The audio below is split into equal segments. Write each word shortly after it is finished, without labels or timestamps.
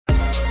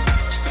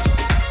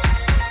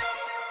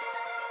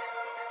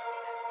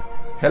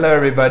Hello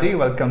everybody,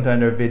 welcome to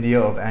another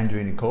video of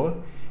Andrew and Nicole.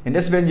 In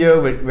this video,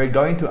 we're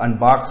going to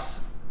unbox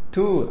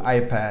two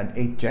iPad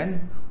 8th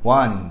Gen,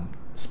 one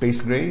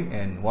space gray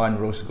and one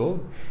rose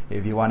gold.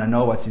 If you want to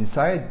know what's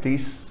inside,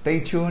 please stay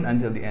tuned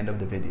until the end of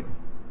the video.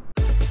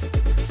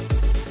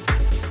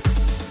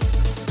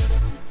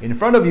 In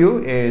front of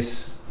you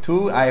is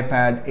two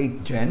iPad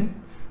 8th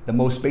Gen, the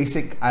most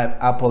basic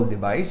Apple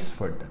device,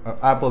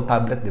 Apple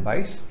tablet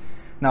device.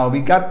 Now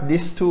we got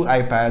these two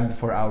iPad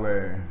for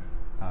our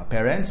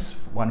parents,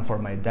 one for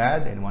my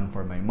dad and one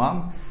for my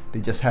mom.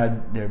 They just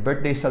had their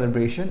birthday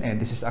celebration,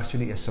 and this is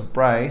actually a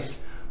surprise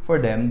for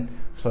them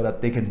so that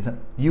they can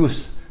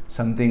use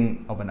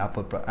something of an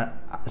Apple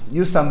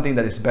use something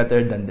that is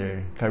better than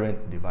their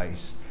current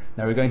device.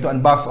 Now we're going to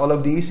unbox all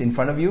of these in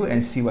front of you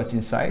and see what's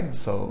inside.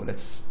 So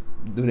let's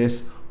do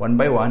this one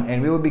by one,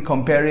 and we will be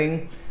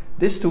comparing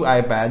this two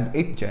iPad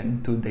 8th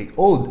Gen to the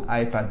old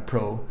iPad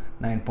Pro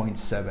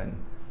 9.7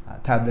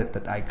 tablet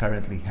that I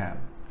currently have.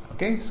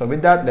 Okay, so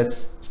with that,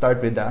 let's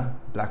start with the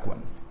black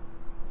one,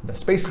 the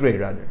space gray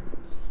rather.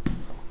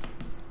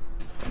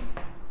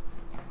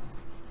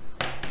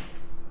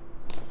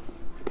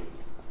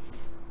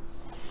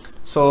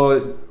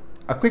 So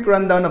a quick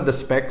rundown of the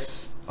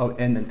specs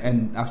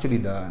and actually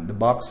the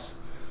box.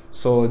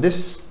 So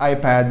this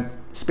iPad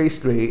space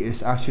gray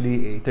is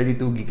actually a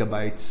 32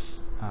 gigabytes,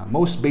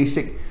 most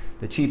basic,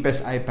 the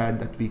cheapest iPad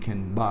that we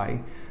can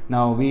buy.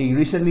 Now we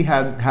recently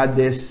have had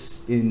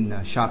this in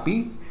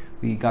Shopee.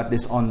 We got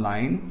this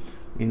online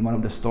in one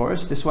of the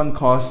stores. This one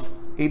cost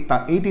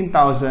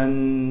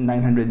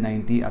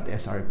 $18,990 at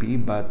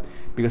SRP, but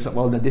because of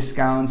all the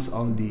discounts,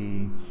 all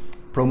the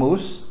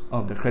promos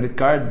of the credit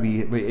card,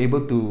 we were able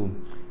to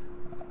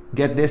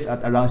get this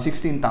at around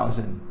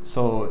 16,000.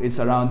 So it's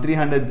around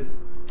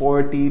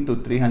 340 to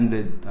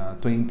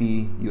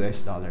 320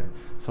 US dollar.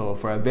 So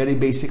for a very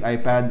basic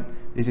iPad,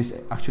 this is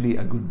actually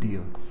a good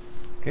deal.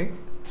 Okay,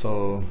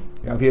 so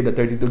we have here the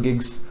 32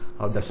 gigs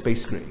of the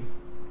space gray.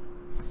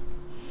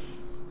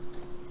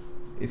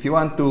 If you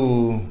want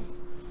to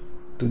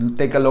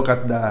take a look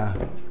at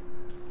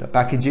the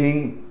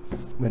packaging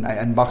when I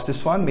unbox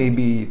this one,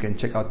 maybe you can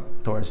check out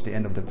towards the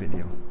end of the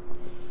video.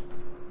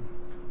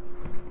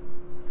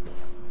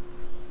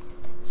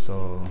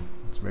 So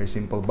it's a very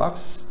simple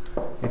box.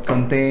 It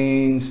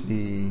contains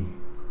the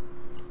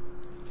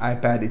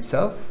iPad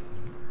itself.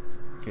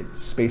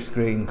 It's space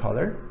gray in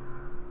color.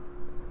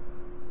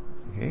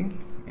 Okay,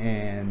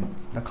 and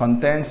the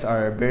contents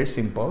are very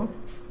simple.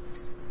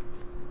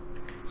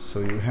 So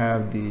you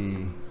have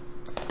the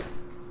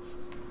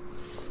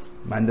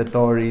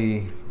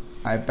mandatory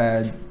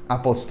iPad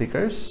Apple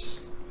stickers.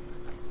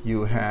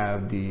 You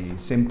have the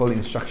simple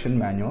instruction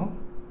manual.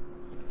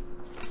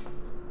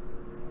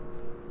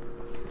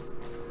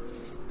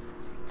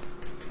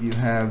 You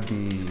have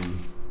the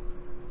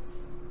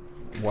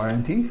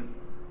warranty.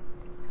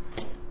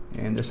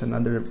 And there's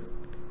another,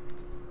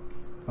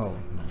 oh,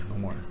 no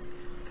more.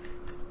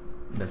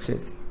 That's it.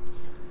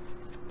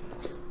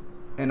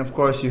 And of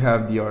course you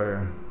have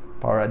your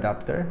power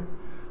adapter.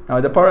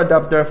 Now the power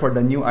adapter for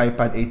the new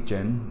iPad 8th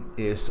Gen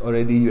is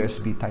already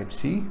USB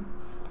Type-C,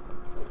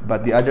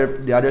 but the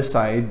other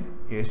side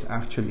is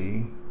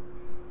actually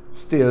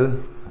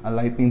still a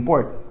Lightning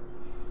port.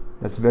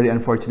 That's very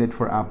unfortunate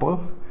for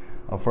Apple.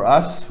 For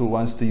us who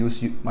wants to use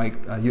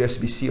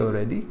USB-C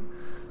already,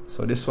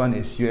 so this one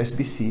is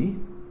USB-C,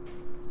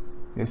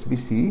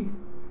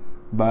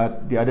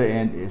 but the other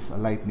end is a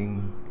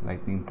Lightning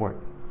port.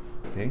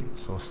 Okay,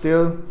 so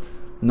still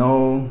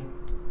no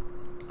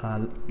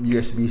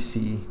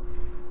USB-C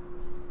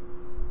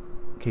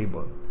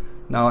cable.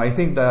 Now I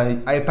think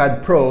the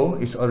iPad Pro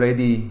is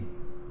already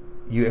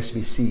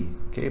USB-C,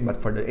 okay,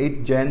 but for the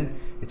 8th Gen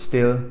it's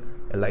still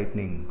a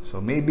Lightning. So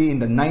maybe in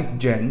the 9th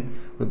Gen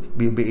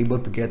we'll be able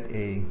to get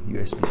a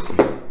USB-C.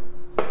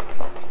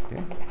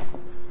 Okay,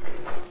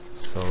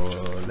 so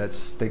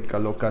let's take a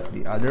look at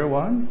the other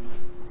one.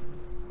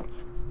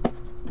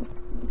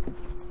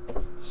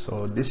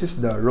 So this is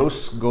the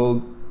rose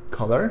gold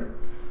color.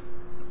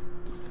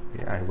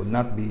 Okay, I will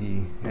not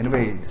be,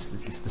 anyway, it's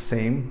the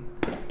same,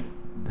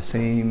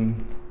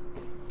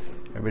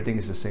 everything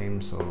is the same,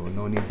 so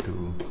no need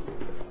to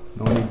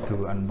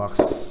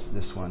unbox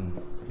this one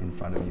in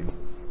front of you.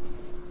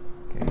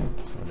 Okay,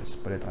 so let's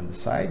put it on the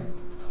side.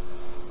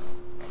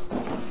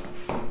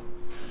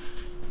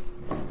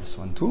 This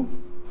one too.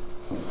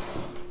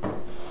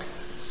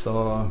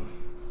 So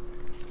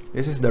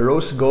this is the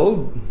rose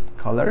gold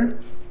color,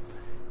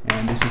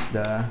 and this is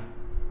the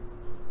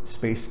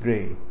space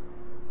gray.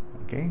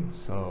 Okay,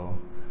 so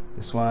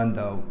this one,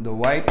 the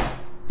white,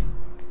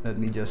 let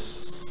me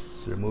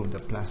just remove the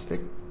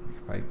plastic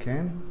if I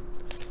can.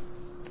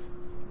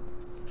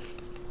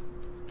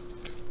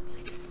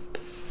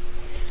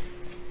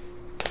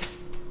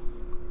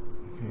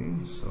 Okay,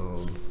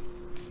 so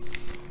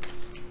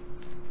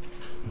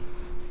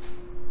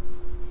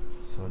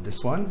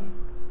this one,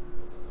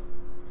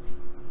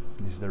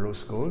 this is the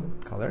rose gold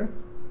color,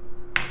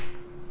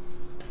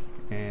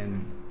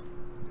 and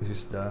this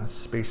is the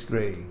space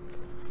gray.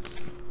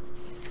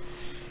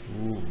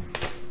 Ooh.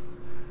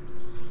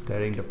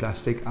 Tearing the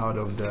plastic out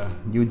of the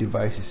new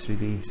device is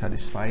really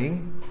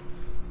satisfying.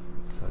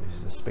 So this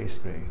is a space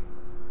gray.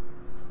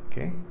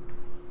 Okay.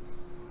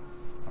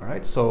 All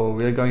right, so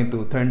we're going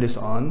to turn this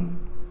on.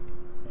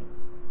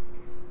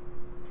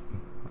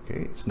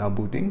 Okay, it's now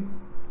booting.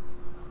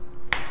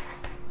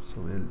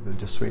 So we'll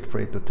just wait for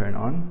it to turn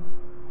on.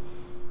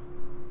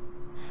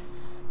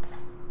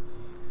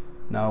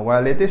 Now,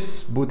 while it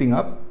is booting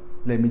up,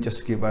 let me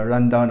just give a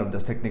rundown of the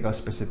technical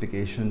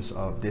specifications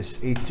of this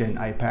 8th Gen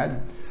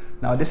iPad.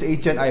 Now, this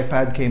 8th Gen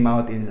iPad came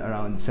out in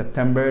around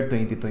September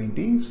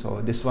 2020.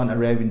 So this one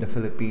arrived in the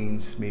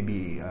Philippines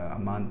maybe a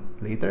month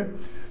later.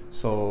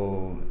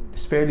 So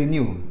it's fairly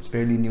new. It's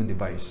fairly new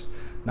device.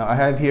 Now I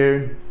have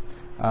here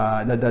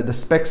the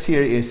specs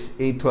here is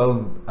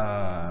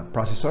A12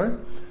 processor.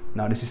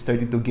 Now this is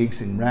 32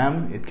 gigs in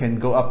RAM. It can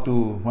go up to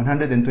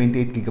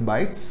 128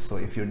 gigabytes. So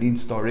if you need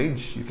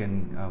storage, you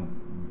can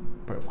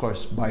of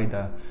course buy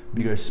the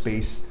bigger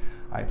space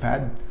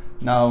iPad.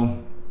 Now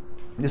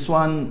this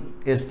one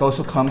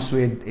also comes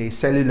with a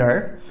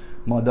cellular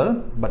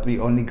model, but we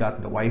only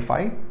got the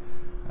Wi-Fi.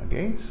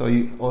 Okay, so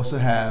you also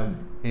have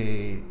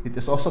it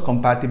is also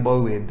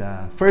compatible with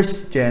the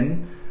 1st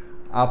Gen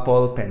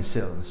Apple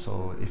Pencil.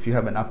 So if you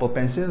have an Apple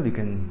Pencil, you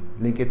can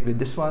link it with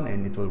this one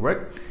and it will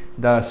work.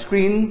 The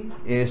screen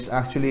is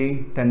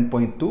actually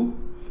 10.2,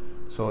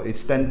 so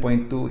it's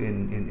 10.2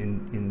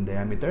 in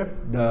diameter.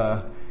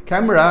 The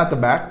camera at the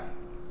back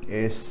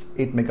is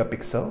 8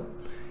 megapixel,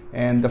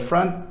 and the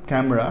front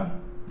camera,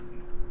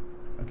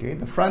 okay,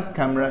 the front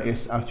camera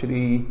is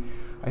actually,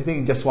 I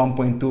think, just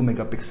 1.2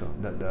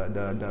 megapixel.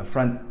 The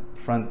front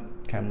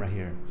camera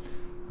here,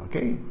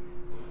 okay,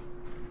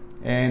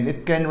 and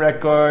it can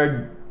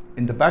record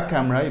in the back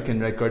camera. You can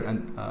record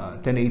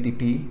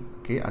 1080p,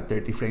 okay, at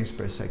 30 frames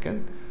per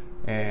second,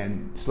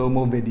 and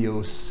slow-mo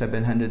videos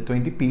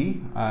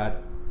 720p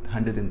at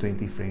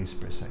 120 frames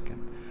per second.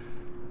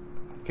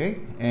 Okay,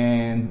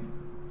 and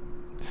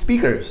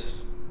speakers.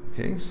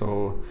 Okay,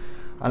 so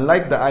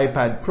unlike the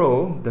iPad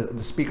Pro,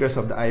 the speakers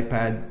of the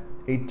iPad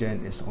 8th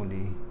Gen is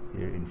only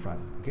here in front.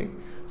 Okay,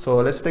 so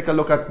let's take a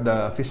look at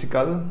the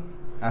physical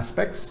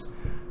aspects.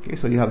 Okay,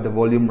 so you have the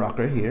volume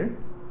rocker here.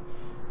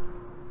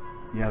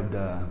 You have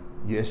the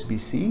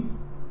USB-C,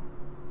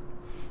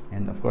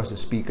 and of course the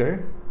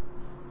speaker,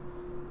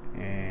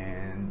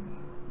 and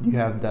you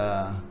have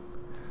the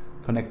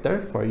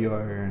connector for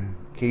your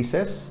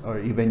cases or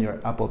even your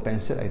Apple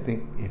Pencil. I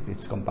think if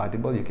it's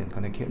compatible, you can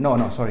connect here.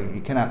 No, sorry,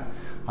 you cannot.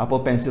 Apple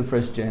Pencil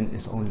 1st Gen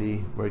is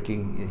only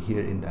working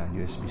here in the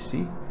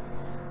USB-C.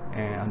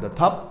 And on the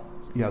top,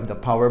 you have the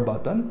power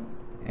button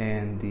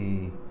and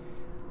the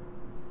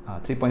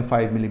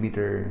 3.5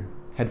 millimeter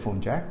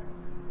headphone jack.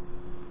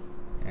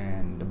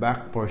 And the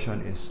back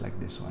portion is like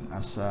this one.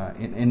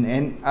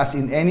 As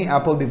in any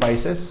Apple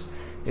devices,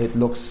 it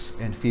looks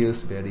and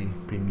feels very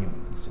premium.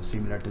 So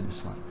similar to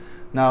this one.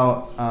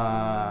 Now,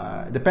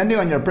 depending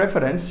on your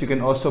preference, you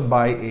can also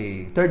buy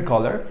a third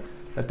color.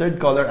 The third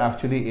color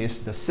actually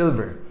is the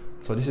silver.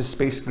 So this is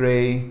space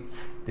gray.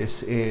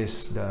 This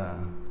is the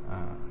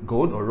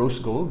gold or rose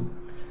gold.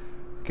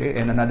 Okay,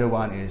 and another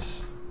one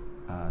is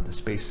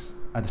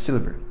the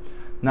silver.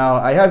 Now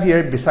I have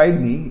here beside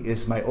me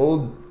is my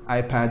old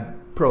iPad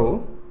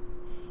Pro.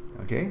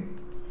 Okay,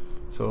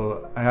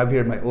 so I have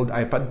here my old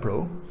iPad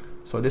Pro.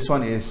 So this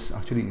one is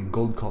actually in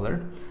gold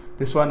color.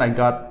 This one I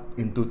got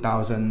in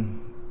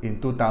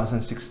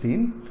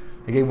 2016.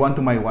 I gave one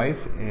to my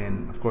wife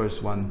and of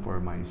course one for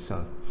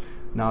myself.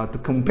 Now to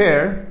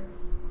compare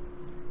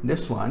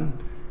this one,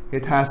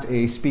 it has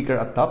a speaker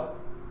up top.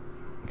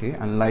 Okay,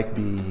 unlike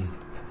the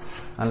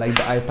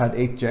iPad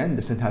 8th Gen,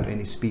 doesn't have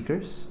any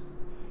speakers.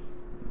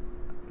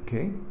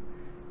 Okay,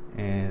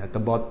 and at the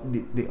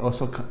bottom, they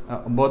also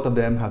both of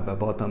them have a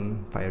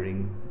bottom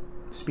firing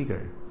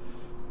speaker.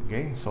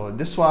 Okay, so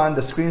this one,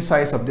 the screen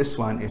size of this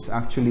one is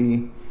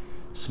actually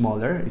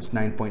smaller. It's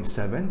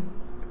 9.7.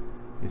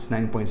 It's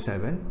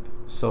 9.7.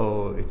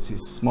 So it's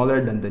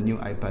smaller than the new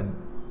iPad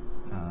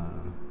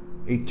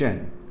 8th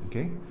Gen.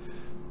 Okay,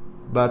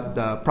 but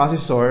the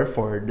processor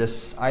for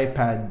this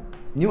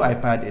new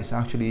iPad is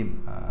actually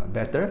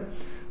better.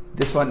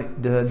 This one,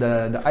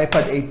 the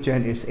iPad 8th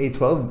Gen is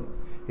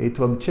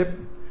A12 chip.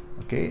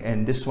 Okay,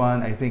 and this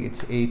one I think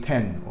it's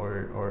A10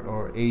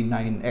 or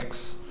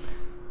A9X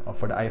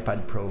for the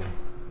iPad Pro.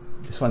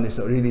 This one is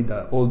really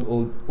the old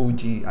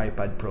OG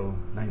iPad Pro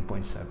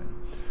 9.7.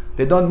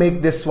 They don't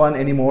make this one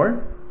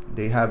anymore.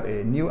 They have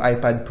a new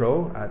iPad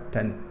Pro at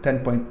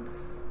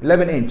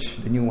 11 inch,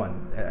 the new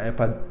one,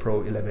 iPad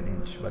Pro 11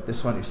 inch. But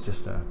this one is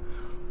just a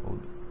old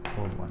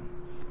one.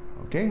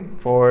 Okay,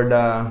 for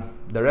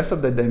the rest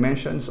of the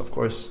dimensions, of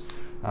course,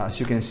 as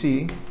you can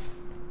see,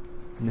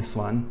 this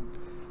one,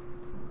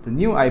 the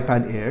new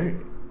iPad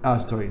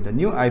the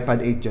new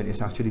iPad 8th Gen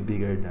is actually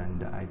bigger than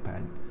the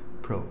iPad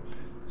Pro.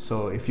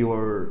 So if you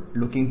are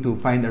looking to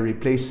find a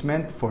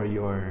replacement for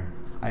your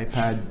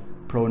iPad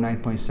Pro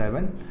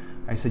 9.7,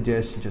 I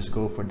suggest you just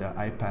go for the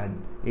iPad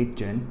 8th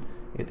Gen.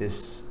 It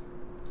is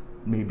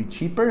maybe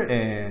cheaper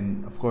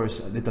and of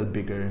course a little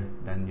bigger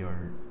than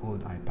your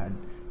old iPad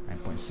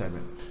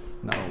 9.7.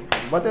 Now,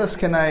 what else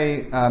can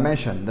I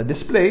mention? The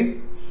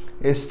display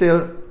is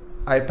still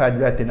iPad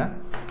Retina.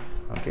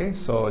 Okay,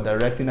 so the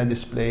Retina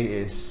display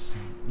is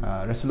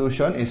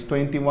resolution is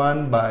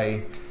 21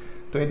 by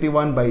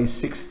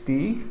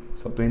 60.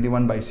 So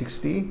 21 by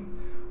 60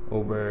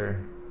 over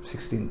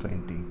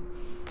 1620.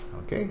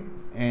 Okay,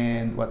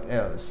 and what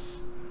else?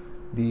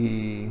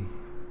 The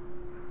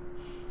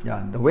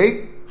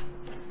weight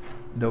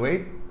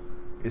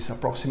is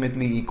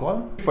approximately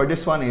equal. For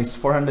this one is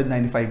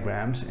 495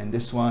 grams and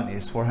this one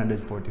is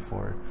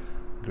 444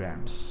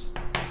 grams.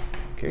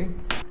 Okay,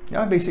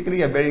 yeah,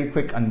 basically a very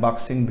quick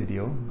unboxing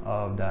video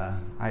of the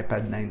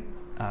iPad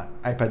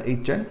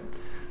 8 Gen.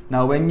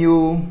 Now when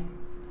you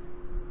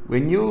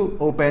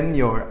open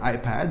your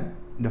iPad,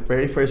 the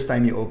very first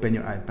time you open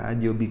your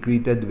iPad, you'll be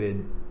greeted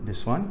with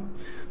this one.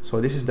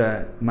 So this is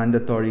the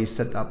mandatory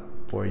setup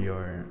for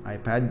your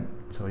iPad.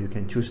 So you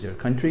can choose your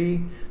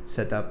country,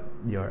 set up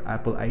your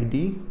Apple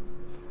ID,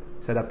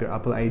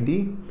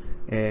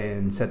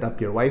 and set up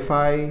your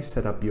Wi-Fi,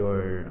 set up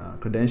your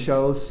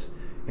credentials,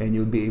 and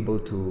you'll be able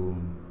to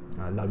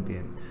log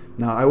in.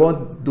 Now I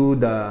won't do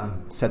the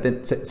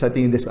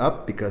setting this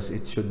up because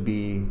it should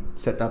be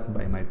set up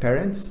by my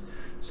parents.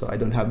 So I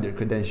don't have their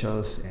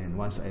credentials, and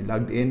once I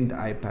logged in, the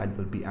iPad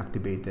will be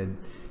activated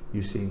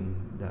using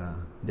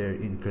their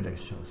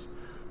credentials.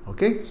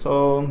 Okay,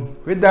 so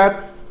with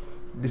that,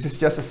 this is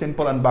just a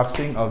simple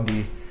unboxing of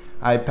the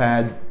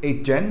iPad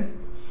 8 Gen.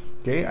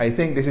 Okay, I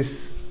think it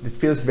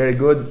feels very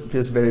good,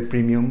 feels very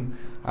premium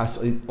as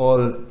in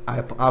all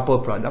Apple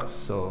products.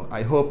 So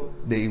I hope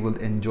they will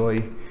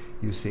enjoy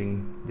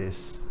using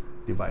this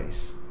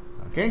device.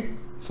 Okay,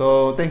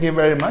 so thank you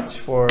very much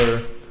for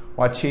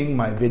watching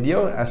my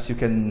video. As you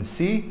can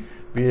see,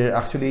 we're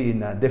actually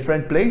in a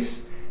different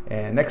place,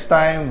 and next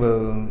time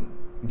we'll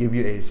give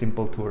you a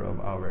simple tour of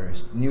our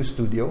new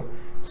studio.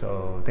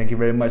 So thank you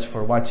very much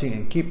for watching,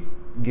 and keep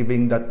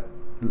giving that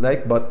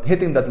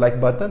hitting that like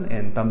button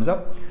and thumbs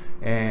up,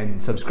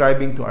 and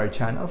subscribing to our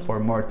channel for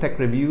more tech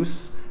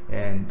reviews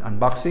and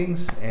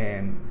unboxings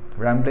and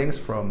ramblings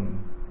from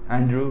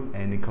Andrew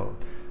and Nicole.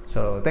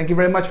 So thank you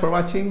very much for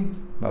watching.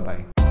 Bye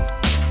bye.